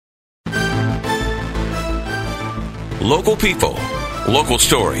Local people, local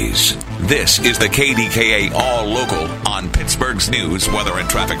stories. This is the KDKA All Local on Pittsburgh's news, weather, and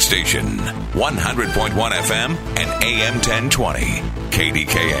traffic station. 100.1 FM and AM 1020.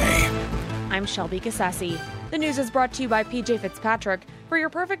 KDKA. I'm Shelby Gassassi. The news is brought to you by PJ Fitzpatrick. For your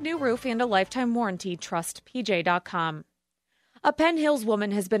perfect new roof and a lifetime warranty, trust PJ.com. A Penn Hills woman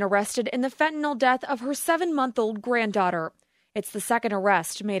has been arrested in the fentanyl death of her 7-month-old granddaughter. It's the second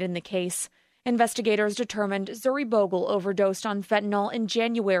arrest made in the case. Investigators determined Zuri Bogle overdosed on fentanyl in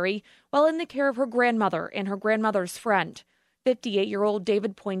January while in the care of her grandmother and her grandmother's friend. 58-year-old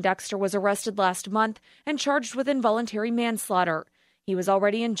David Poindexter was arrested last month and charged with involuntary manslaughter. He was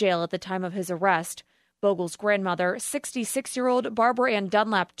already in jail at the time of his arrest. Bogle's grandmother, 66-year-old Barbara Ann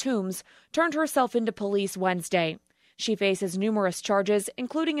Dunlap Toombs, turned herself into police Wednesday. She faces numerous charges,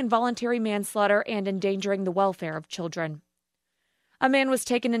 including involuntary manslaughter and endangering the welfare of children. A man was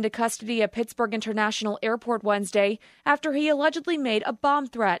taken into custody at Pittsburgh International Airport Wednesday after he allegedly made a bomb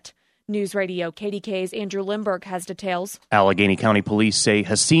threat. News Radio KDK's Andrew Lindberg has details. Allegheny County police say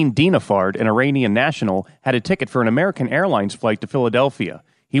Hassan Dinafard, an Iranian national, had a ticket for an American Airlines flight to Philadelphia.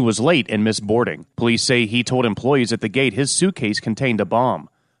 He was late and missed boarding. Police say he told employees at the gate his suitcase contained a bomb.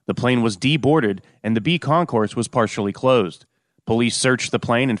 The plane was deboarded and the B concourse was partially closed. Police searched the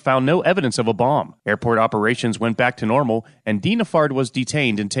plane and found no evidence of a bomb. Airport operations went back to normal, and Dinafard was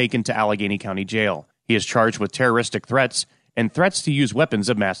detained and taken to Allegheny County Jail. He is charged with terroristic threats and threats to use weapons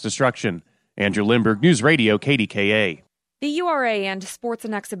of mass destruction. Andrew Lindberg, News Radio, KDKA. The URA and Sports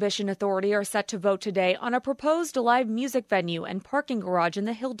and Exhibition Authority are set to vote today on a proposed live music venue and parking garage in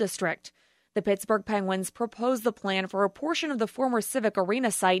the Hill District. The Pittsburgh Penguins proposed the plan for a portion of the former Civic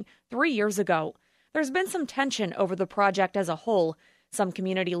Arena site 3 years ago. There's been some tension over the project as a whole. Some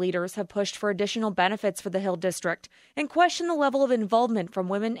community leaders have pushed for additional benefits for the Hill District and questioned the level of involvement from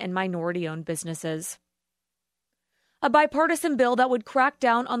women and minority-owned businesses. A bipartisan bill that would crack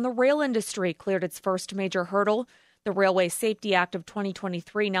down on the rail industry cleared its first major hurdle. The Railway Safety Act of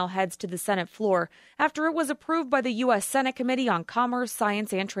 2023 now heads to the Senate floor after it was approved by the U.S. Senate Committee on Commerce,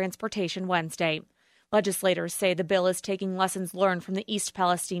 Science, and Transportation Wednesday. Legislators say the bill is taking lessons learned from the East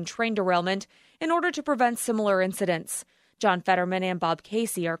Palestine train derailment in order to prevent similar incidents. John Fetterman and Bob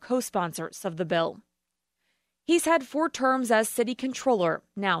Casey are co-sponsors of the bill. He's had 4 terms as city controller.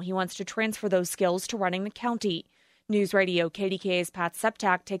 Now he wants to transfer those skills to running the county. News Radio KDKA's Pat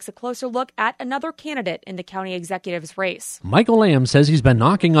Septak takes a closer look at another candidate in the county executive's race. Michael Lamb says he's been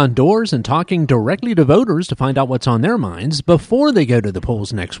knocking on doors and talking directly to voters to find out what's on their minds before they go to the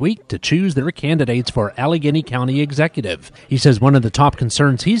polls next week to choose their candidates for Allegheny County executive. He says one of the top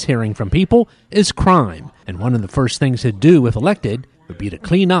concerns he's hearing from people is crime, and one of the first things he'd do if elected would be to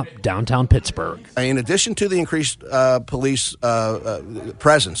clean up downtown Pittsburgh. In addition to the increased police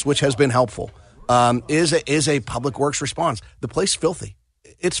presence, which has been helpful, is a public works response. The place is filthy.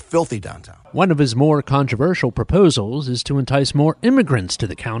 It's filthy downtown. One of his more controversial proposals is to entice more immigrants to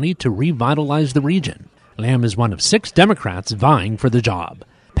the county to revitalize the region. Lamb is one of 6 Democrats vying for the job.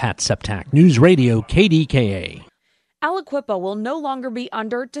 Pat Septak, News Radio, KDKA. Aliquippa will no longer be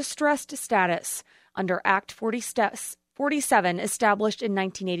under distressed status. Under Act 47, established in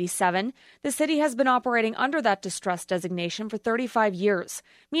 1987, the city has been operating under that distress designation for 35 years,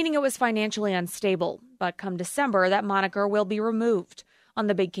 meaning it was financially unstable. But come December, that moniker will be removed. On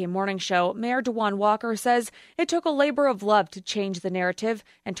the Big K Morning Show, Mayor DeJuan Walker says it took a labor of love to change the narrative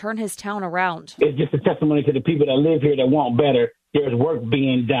and turn his town around. It's just a testimony to the people that live here that want better. There's work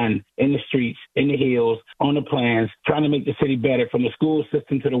being done in the streets, in the hills, on the plans, trying to make the city better, from the school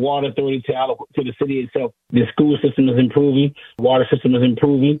system to the water authority to the city itself. The school system is improving. The water system is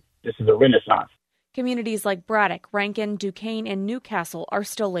improving. This is a renaissance. Communities like Braddock, Rankin, Duquesne, and Newcastle are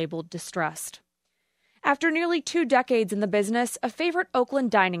still labeled distressed. After nearly 2 decades in the business, a favorite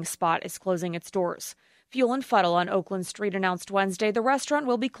Oakland dining spot is closing its doors. Fuel and Fuddle on Oakland Street announced Wednesday the restaurant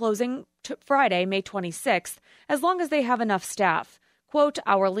will be closing Friday, May 26th, as long as they have enough staff. Quote,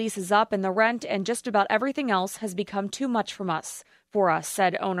 "Our lease is up and the rent and just about everything else has become too much for us,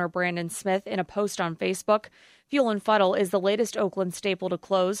 said owner Brandon Smith in a post on Facebook. Fuel and Fuddle is the latest Oakland staple to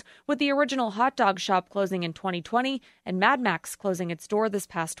close, with the original hot dog shop closing in 2020 and Mad Max closing its door this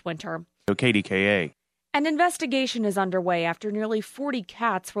past winter. KDKA. An investigation is underway after nearly 40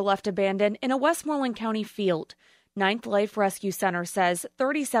 cats were left abandoned in a Westmoreland County field. Ninth Life Rescue Center says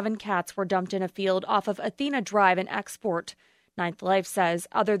 37 cats were dumped in a field off of Athena Drive in Export. Ninth Life says,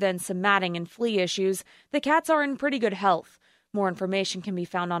 other than some matting and flea issues, the cats are in pretty good health. More information can be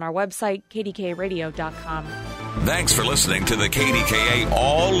found on our website, kdkradio.com. Thanks for listening to the KDKA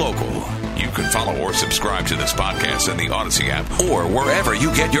All Local. You can follow or subscribe to this podcast in the Odyssey app or wherever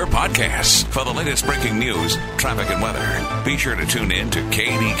you get your podcasts. For the latest breaking news, traffic, and weather, be sure to tune in to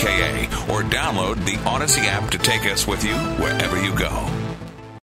KDKA or download the Odyssey app to take us with you wherever you go.